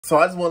So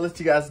I just want to let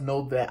you guys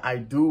know that I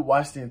do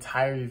watch the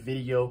entire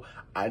video.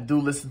 I do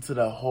listen to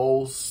the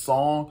whole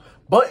song.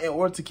 But in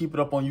order to keep it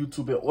up on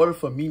YouTube, in order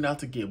for me not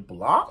to get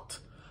blocked,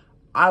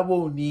 I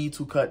will need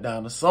to cut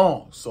down the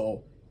song.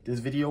 So this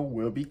video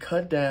will be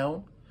cut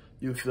down.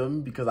 You feel me?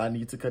 Because I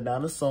need to cut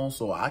down the song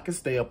so I can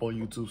stay up on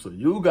YouTube so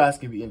you guys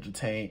can be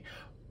entertained.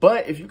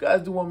 But if you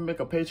guys do want me to make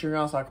a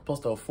Patreon so I can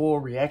post a full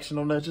reaction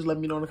on that, just let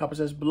me know in the comment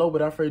section below.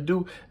 Without further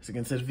ado, let's get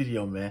into the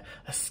video, man.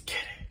 Let's get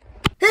it.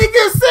 He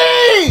can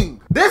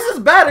sing! This is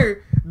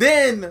better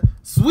than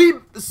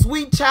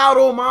Sweet Child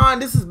O' Mine.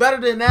 This is better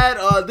than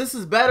that. This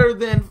is better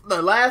than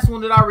the last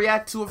one that I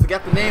reacted to. I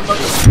forgot the name of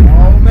it.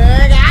 Oh,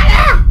 man.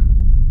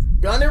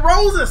 Guns N'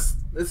 Roses.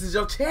 This is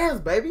your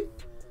chance, baby.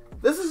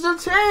 This is your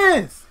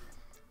chance.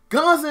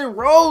 Guns N'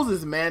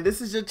 Roses, man.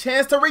 This is your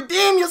chance to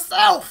redeem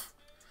yourself.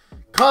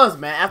 Cause,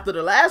 man, after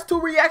the last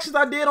two reactions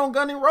I did on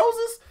Guns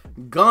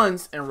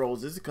N'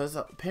 Roses, because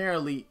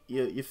apparently,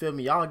 you feel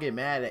me, y'all get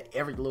mad at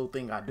every little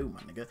thing I do,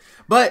 my nigga.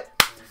 But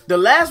the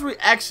last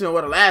reaction,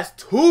 or the last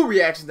two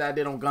reactions that I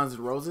did on Guns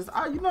N' Roses,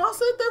 I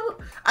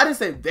didn't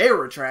say they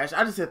were trash.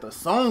 I just said the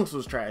songs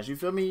was trash. You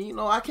feel me? You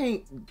know, I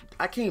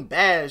can't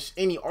bash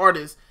any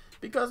artist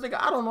because, nigga,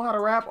 I don't know how to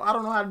rap. I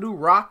don't know how to do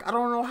rock. I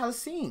don't know how to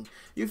sing.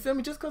 You feel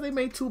me? Just because they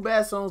made two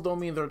bad songs don't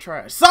mean they're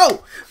trash.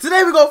 So,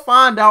 today we're going to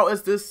find out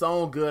is this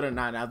song good or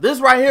not. Now,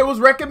 this right here was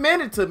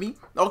recommended to me.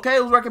 Okay?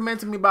 It was recommended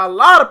to me by a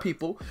lot of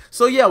people.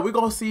 So, yeah, we're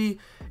going to see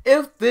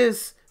if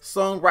this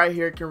song right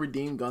here can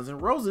redeem Guns N'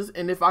 Roses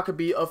and if I could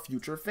be a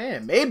future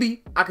fan.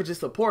 Maybe I could just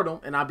support them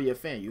and I'll be a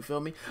fan. You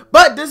feel me?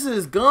 But this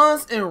is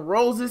Guns N'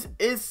 Roses.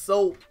 It's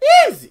so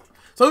easy.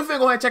 So if you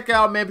go ahead and check it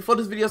out, man. Before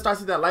this video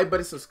starts, hit that like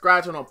button,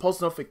 subscribe, turn on post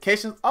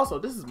notifications. Also,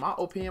 this is my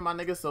opinion, my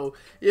nigga. So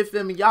you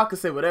feel me? Y'all can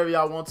say whatever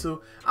y'all want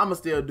to. I'ma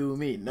still do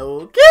me.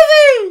 No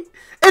kidding.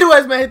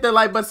 Anyways, man, hit that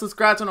like button,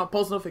 subscribe, turn on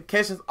post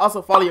notifications.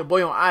 Also, follow your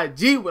boy on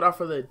IG. Without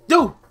further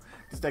ado,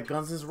 it's that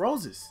Guns N'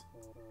 Roses.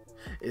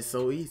 It's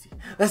so easy.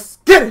 Let's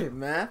get it,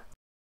 man.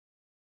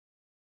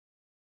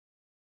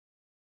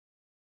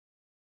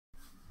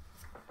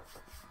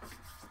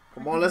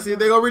 Come on, let's see if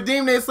they gonna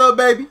redeem this up,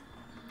 baby.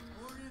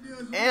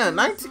 And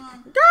 19.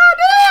 Goddamn,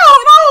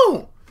 hold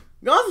on.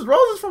 Guns N'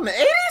 Roses from the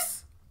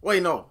 80s?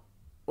 Wait, no.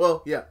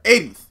 Well, yeah,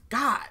 80s.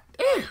 God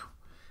damn.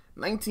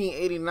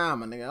 1989,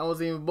 my nigga. I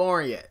wasn't even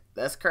born yet.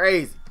 That's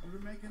crazy. We're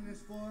making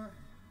this for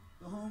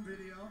the home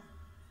video.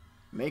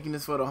 Making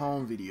this for the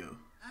home video.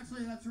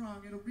 Actually, that's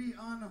wrong. It'll be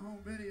on the home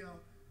video.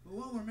 But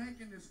what we're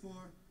making this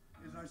for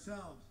is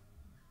ourselves.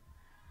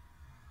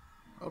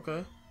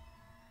 Okay.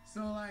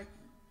 So, like,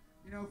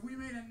 you know, if we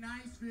made a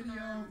nice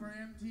video for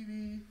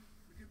MTV,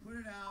 we could put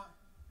it out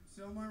and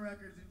sell more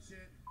records and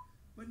shit.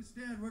 But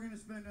instead, we're going to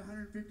spend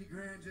 150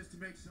 grand just to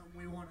make something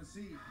we want to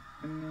see.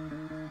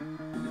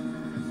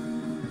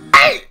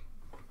 Hey!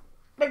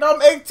 Nigga,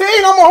 I'm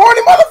 18. I'm a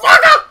horny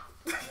motherfucker.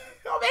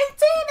 I'm 18,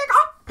 nigga.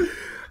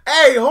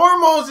 Hey,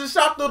 hormones just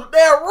shot through the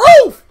damn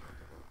roof.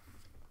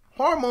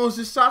 Hormones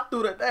just shot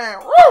through the damn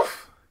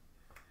roof.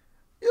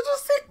 You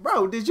just see,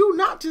 bro, did you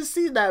not just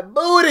see that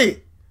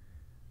booty?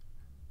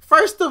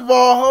 First of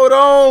all, hold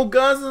on,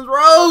 Guns N'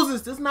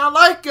 Roses. This not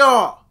like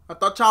y'all. I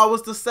thought y'all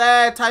was the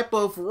sad type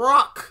of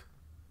rock.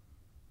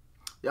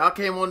 Y'all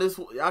came on this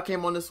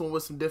one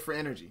with some different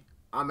energy.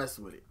 I messed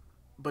with it.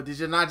 But did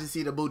you not just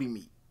see the booty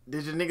meat?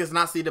 Did your niggas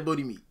not see the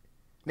booty meat?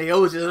 Nigga, it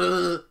was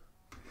just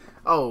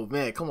oh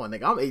man, come on,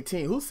 nigga. I'm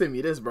 18. Who sent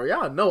me this, bro?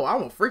 Y'all know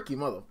I'm a freaky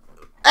mother.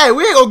 Hey,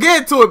 we ain't gonna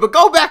get into it, but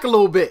go back a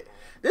little bit.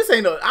 This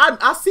ain't no.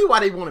 I see why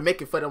they want to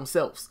make it for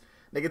themselves.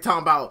 Nigga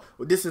talking about,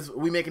 well,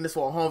 we making this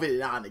for a home video.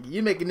 Nah, nigga,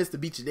 you making this to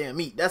beat your damn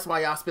meat. That's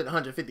why y'all spent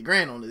 150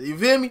 grand on this. You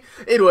feel me?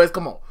 Anyways,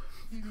 come on.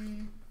 We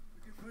can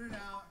put it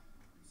out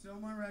and sell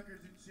more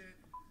records and shit.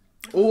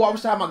 Oh, I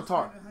wish I had my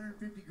guitar.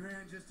 150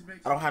 grand just to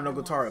make I don't have no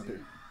guitar up here.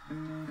 Woo!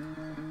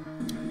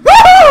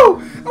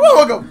 I'm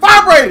gonna go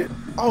vibrate it.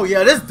 Oh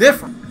yeah, this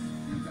different.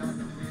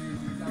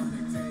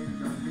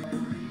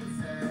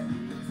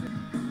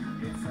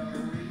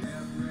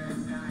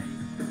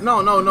 No.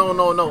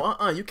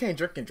 You can't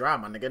drink and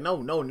drive, my nigga.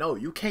 No.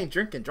 You can't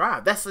drink and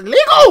drive. That's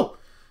illegal.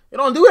 You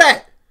don't do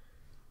that.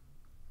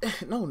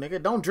 No, nigga,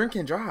 don't drink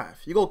and drive.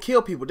 You go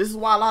kill people. This is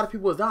why a lot of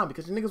people is dying,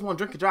 because the niggas want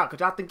to drink and drive, because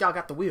y'all think y'all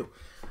got the wheel.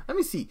 Let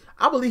me see.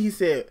 I believe he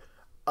said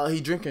he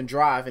drink and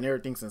drive and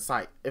everything's in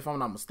sight. If I'm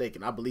not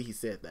mistaken, I believe he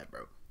said that,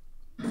 bro.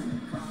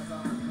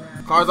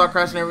 Cars are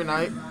crashing every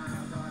night.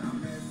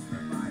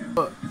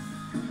 Look.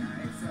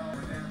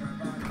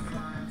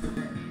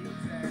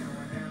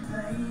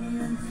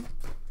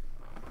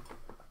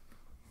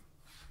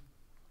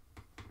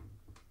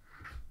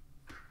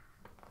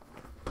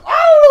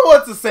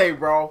 What to say,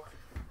 bro?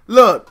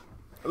 Look,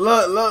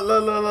 my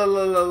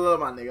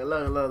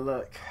nigga.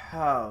 Look.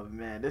 Oh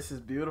man, this is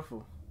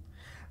beautiful.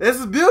 This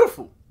is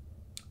beautiful.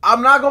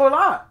 I'm not gonna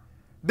lie.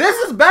 This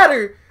is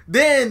better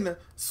than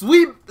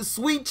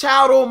Sweet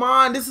Child O'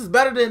 Mine. This is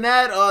better than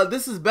that.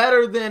 This is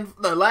better than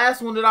the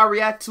last one that I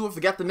reacted to. I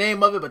forgot the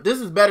name of it, but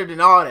this is better than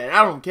all that.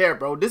 I don't care,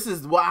 bro. This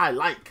is what I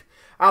like.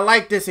 I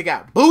like this. It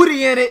got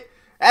booty in it.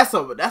 That's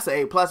an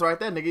A plus right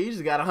there, nigga. You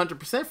just got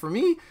 100% for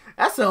me.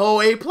 That's a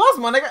whole A plus,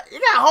 my nigga. You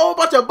got a whole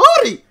bunch of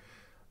booty.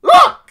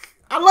 Look,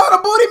 I love the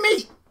booty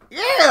meat.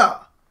 Yeah,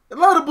 I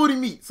love the booty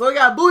meat. So it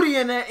got booty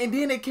in there, and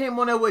then it came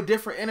on there with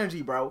different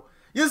energy, bro.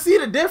 You see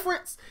the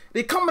difference?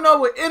 They coming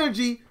up with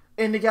energy,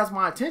 and it got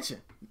my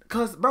attention.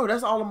 Cause, bro,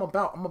 that's all I'm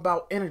about. I'm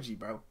about energy,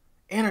 bro.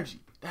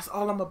 Energy. That's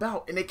all I'm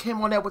about. And they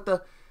came on there with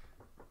the,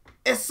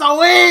 it's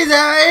so easy.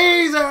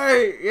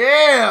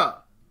 Yeah.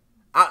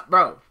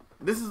 Bro,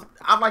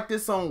 I like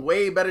this song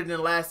way better than the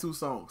last two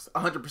songs.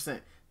 100%.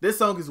 This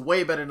song is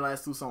way better than the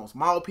last two songs.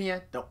 My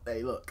opinion,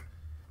 hey, look.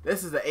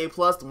 This is an A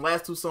plus. The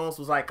last two songs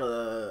was like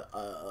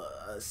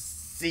a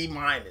C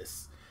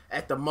minus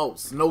at the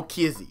most. No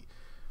kizzy.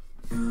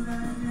 Look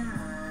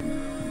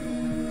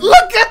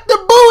at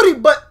the booty,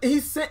 but he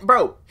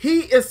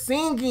is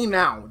singing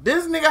now.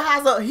 This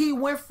nigga he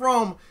went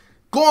from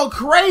going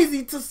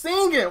crazy to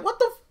singing. What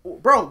the,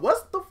 bro,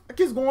 what's the fuck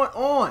is going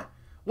on?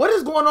 What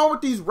is going on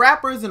with these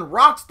rappers and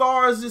rock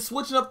stars just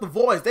switching up the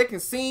voice? They can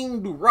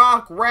sing, do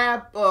rock,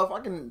 rap,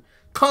 fucking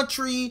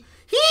country.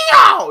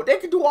 They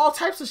can do all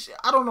types of shit.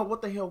 I don't know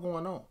what the hell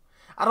going on.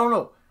 I don't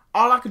know.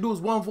 All I can do is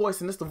one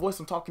voice, and it's the voice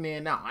I'm talking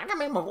in now. I can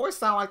make my voice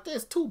sound like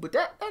this too, but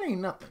that ain't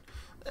nothing.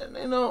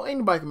 You know,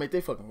 anybody can make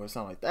their fucking voice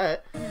sound like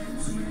that.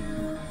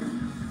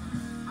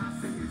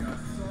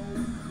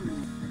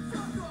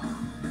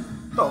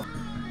 Oh,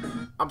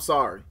 I'm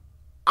sorry.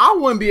 I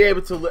wouldn't be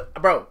able to,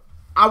 bro.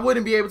 I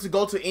wouldn't be able to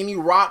go to any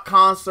rock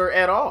concert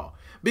at all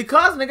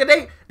because,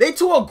 nigga, they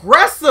too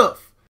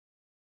aggressive.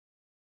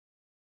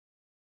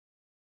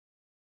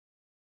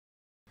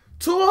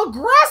 Too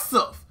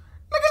aggressive.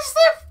 Nigga just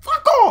said,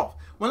 fuck off.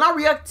 When I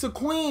reacted to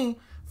Queen,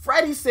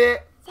 Freddie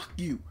said, fuck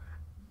you.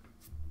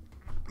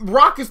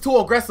 Rock is too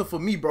aggressive for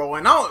me, bro.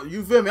 And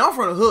you feel me? I'm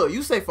from the hood.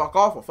 You say fuck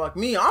off or fuck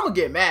me, I'm gonna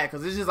get mad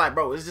because it's just like,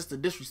 bro, it's just a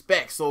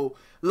disrespect. So,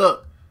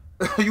 look,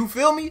 you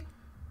feel me?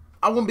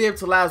 I wouldn't be able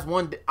to last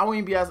I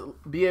wouldn't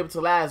be able to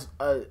last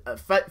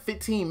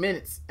 15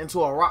 minutes into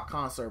a rock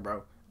concert,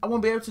 bro. I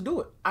wouldn't be able to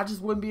do it. I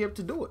just wouldn't be able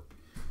to do it.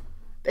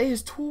 They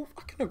is too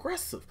fucking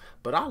aggressive.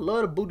 But I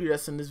love the booty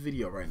that's in this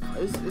video right now.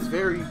 It's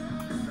very...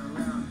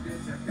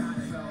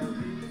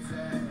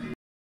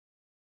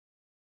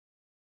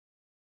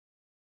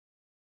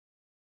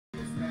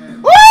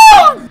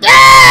 Woo!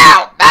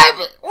 Damn,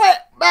 baby! What?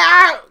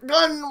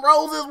 Guns N'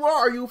 Roses, where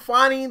are you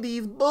finding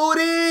these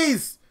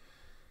booties?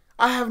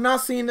 I have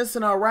not seen this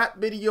in a rap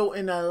video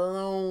in a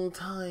long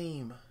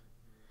time.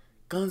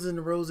 Guns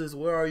N' Roses,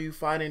 where are you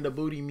finding the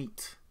booty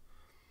meat?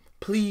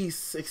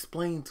 Please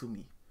explain to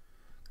me.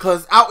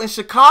 Cause out in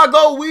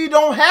Chicago, we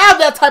don't have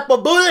that type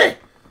of booty.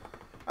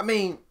 I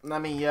mean,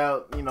 yeah,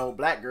 you know,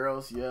 black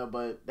girls, yeah,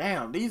 but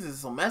damn, these are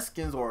some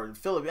Mexicans or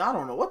Philippines. I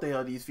don't know what the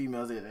hell these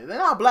females is. They're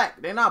not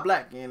black. They're not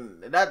black,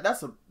 and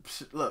that's a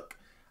look.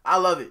 I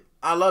love it.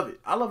 I love it.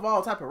 I love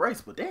all type of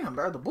race, but damn,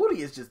 bro, the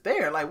booty is just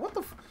there. Like, what's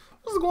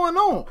going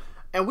on?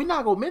 And we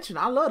not gonna mention,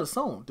 I love the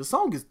song. The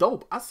song is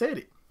dope. I said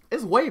it.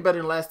 It's way better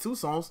than the last two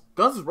songs.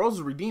 Guns N'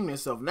 Roses redeeming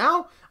itself.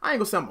 Now, I ain't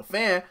gonna say I'm a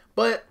fan,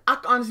 but I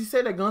can honestly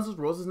say that Guns N'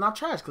 Roses is not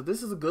trash because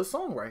this is a good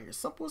song right here.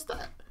 Simple as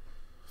that.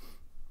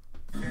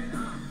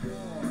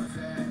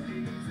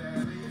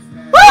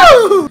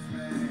 Woo!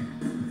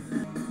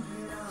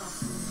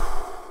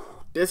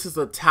 This is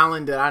a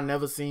talent that I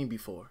never seen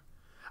before.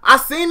 I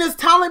seen this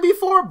talent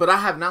before, but I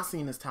have not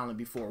seen this talent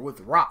before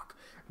with rock.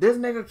 This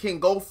nigga can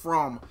go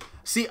from,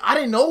 see, I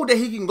didn't know that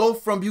he can go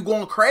from you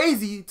going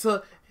crazy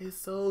to, it's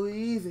so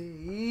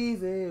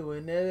easy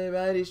when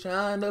everybody's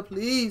trying to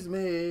please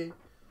me.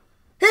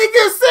 He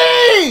can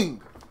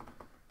sing!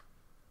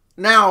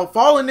 Now,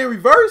 falling in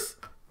reverse,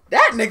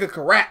 that nigga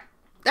can rap.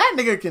 That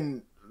nigga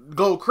can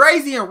go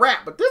crazy and rap.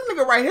 But this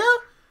nigga right here,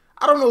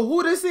 I don't know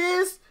who this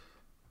is.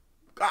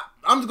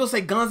 I'm just gonna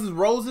say Guns N'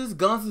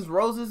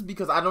 Roses,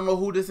 because I don't know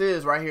who this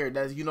is right here.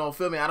 That's, you know,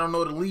 feel me? I don't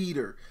know the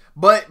leader.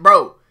 But,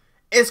 bro,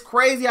 it's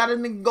crazy how this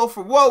nigga go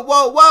from whoa,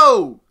 whoa,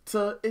 whoa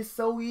to it's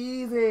so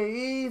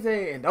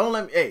easy. And don't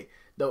let me, hey,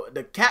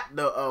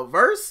 the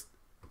verse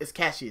is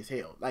catchy as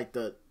hell. Like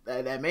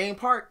that main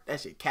part,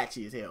 that shit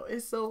catchy as hell.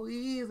 It's so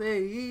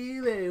easy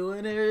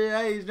when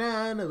everybody's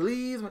trying to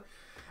please me.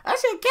 That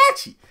shit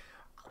catchy.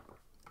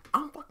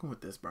 I'm fucking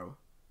with this, bro.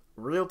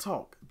 Real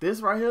talk.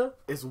 This right here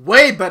is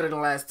way better than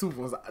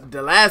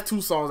the last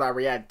two songs I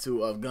reacted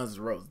to of Guns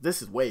N' Roses.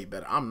 This is way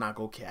better. I'm not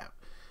gonna cap.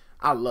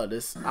 I love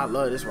this. I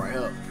love this right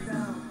here.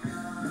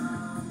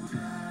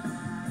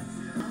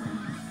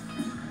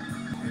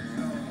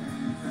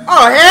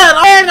 Oh,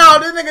 hell no.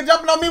 This nigga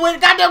jumping on me with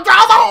your goddamn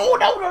drawers on.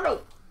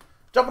 No.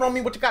 Jumping on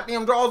me with your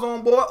goddamn drawers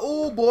on, boy.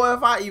 Ooh, boy,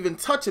 if I even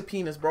touch a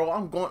penis, bro,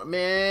 I'm going,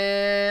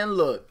 man,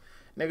 look.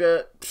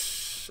 Nigga,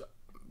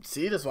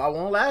 see, that's why I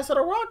won't last at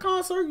a rock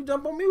concert. You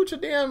jump on me with your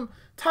damn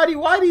tidy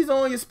whities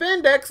on your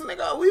spandex,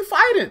 nigga, we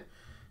fighting.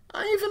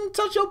 I ain't finna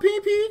touch your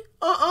pee-pee.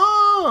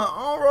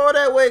 I don't roll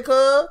that way,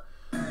 cuz.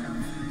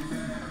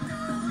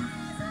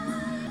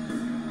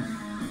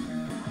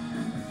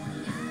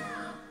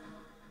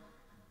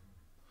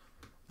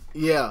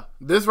 Yeah,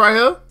 this right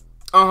here.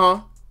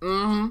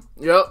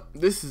 Yep,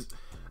 this is,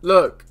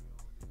 look,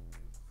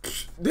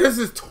 This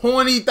is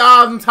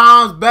 20,000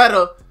 times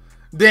better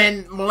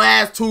than my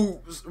last two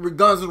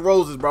Guns N'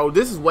 Roses, bro.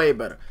 This is way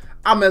better.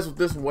 I mess with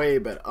this one way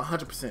better,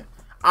 100%.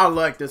 I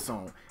like this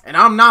song. And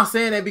I'm not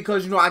saying that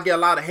because, you know, I get a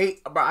lot of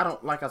hate. Bro, I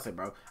don't, like I said,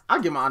 bro, I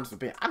give my honest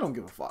opinion. I don't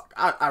give a fuck.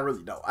 I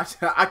really don't.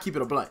 I keep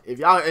it a blunt. If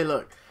y'all, hey,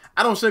 look,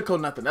 I don't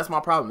sugarcoat nothing. That's my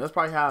problem. That's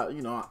probably how,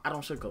 you know, I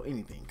don't sugarcoat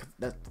anything.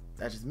 Cause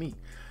that's just me.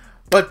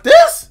 But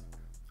this,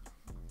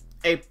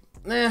 it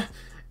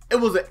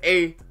was an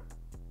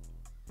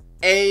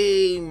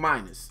A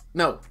minus.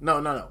 No.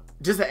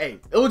 Just an A.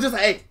 It was just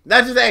an A.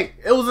 That's just an A.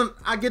 It was an,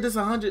 I get this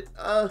 100,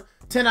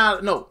 10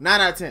 out, no,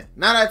 9 out of 10.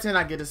 9 out of 10,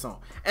 I get this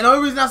song. And the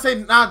only reason I say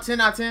 10 out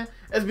of 10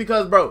 is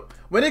because, bro,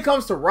 when it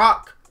comes to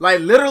rock, like,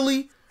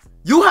 literally,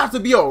 you have to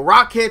be a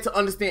rock head to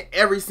understand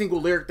every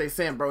single lyric they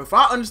saying, bro. If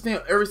I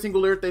understand every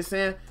single lyric they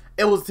saying,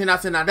 it was 10 out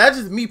of 10. Now, that's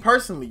just me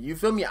personally. You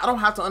feel me? I don't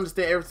have to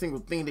understand every single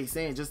thing they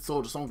saying just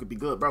so the song could be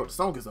good, bro. The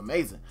song is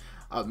amazing.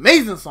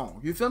 Amazing song.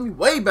 You feel me?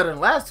 Way better than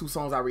the last two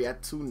songs I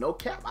reacted to. No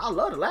cap. I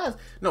love the last.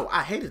 No,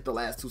 I hated the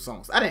last two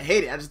songs. I didn't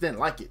hate it. I just didn't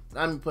like it.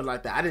 I didn't put it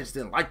like that. I just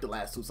didn't like the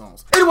last two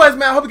songs. Anyways,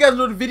 man, I hope you guys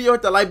enjoyed the video.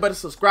 Hit that like button,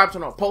 subscribe,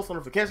 turn on post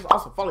notifications.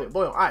 Also, follow your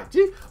boy on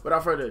IG.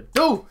 Without further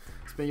ado,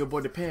 it's been your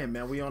boy Depend,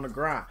 man. We on the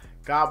grind.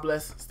 God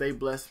bless. Stay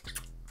blessed.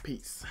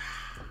 Peace.